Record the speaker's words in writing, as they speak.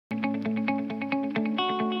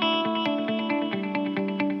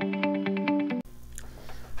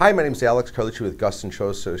Hi, my name is Alex Carlucci with Gustan Cho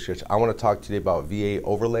Associates. I want to talk today about VA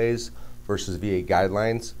overlays versus VA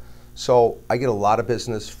guidelines. So I get a lot of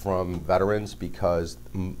business from veterans because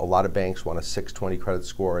a lot of banks want a 620 credit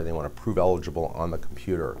score and they want to prove eligible on the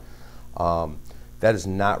computer. That is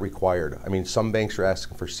not required. I mean, some banks are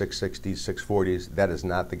asking for 660s, 640s. That is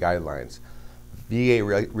not the guidelines. VA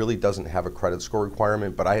really doesn't have a credit score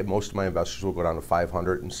requirement, but most of my investors will go down to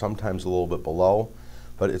 500 and sometimes a little bit below.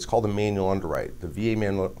 But it's called a manual underwrite. The VA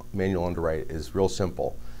manual underwrite is real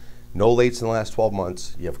simple. No lates in the last 12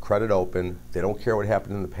 months. You have credit open. They don't care what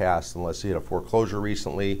happened in the past unless you had a foreclosure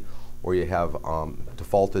recently or you have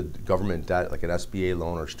defaulted government debt like an SBA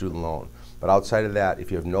loan or student loan. But outside of that,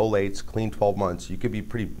 if you have no lates, clean 12 months, you could be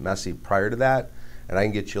pretty messy prior to that, and I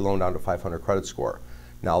can get you a loan down to 500 credit score.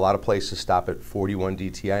 Now, a lot of places stop at 41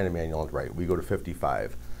 DTI in a manual underwrite. We go to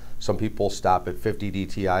 55. Some people stop at 50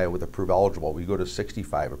 DTI with approve eligible. We go to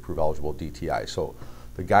 65 approve eligible DTI. So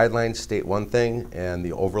the guidelines state one thing and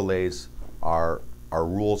the overlays are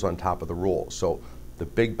rules on top of the rules. So the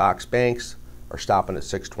big box banks are stopping at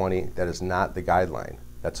 620. That is not the guideline.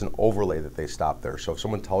 That's an overlay that they stop there. So if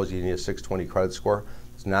someone tells you you need a 620 credit score,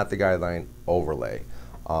 it's not the guideline, overlay.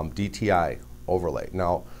 DTI, overlay.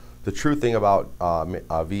 Now, the true thing about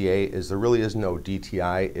VA is there really is no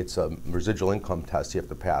DTI. It's a residual income test you have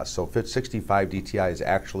to pass. So if 65 DTI is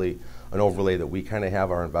actually an overlay that we kind of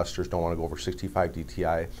have. Our investors don't want to go over 65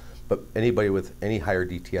 DTI, but anybody with any higher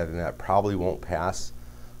DTI than that probably won't pass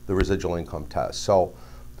the residual income test. So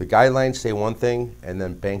the guidelines say one thing, and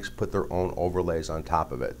then banks put their own overlays on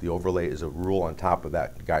top of it. The overlay is a rule on top of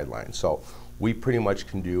that guideline. So we pretty much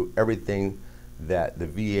can do everything that the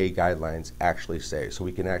VA guidelines actually say. So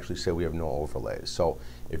we can actually say we have no overlays. So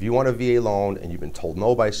if you want a VA loan and you've been told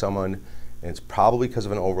no by someone, and it's probably because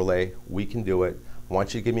of an overlay, we can do it. I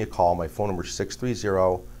want you to give me a call. My phone number is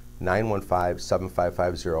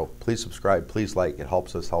 630-915-7550. Please subscribe, please like. It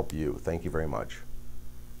helps us help you. Thank you very much.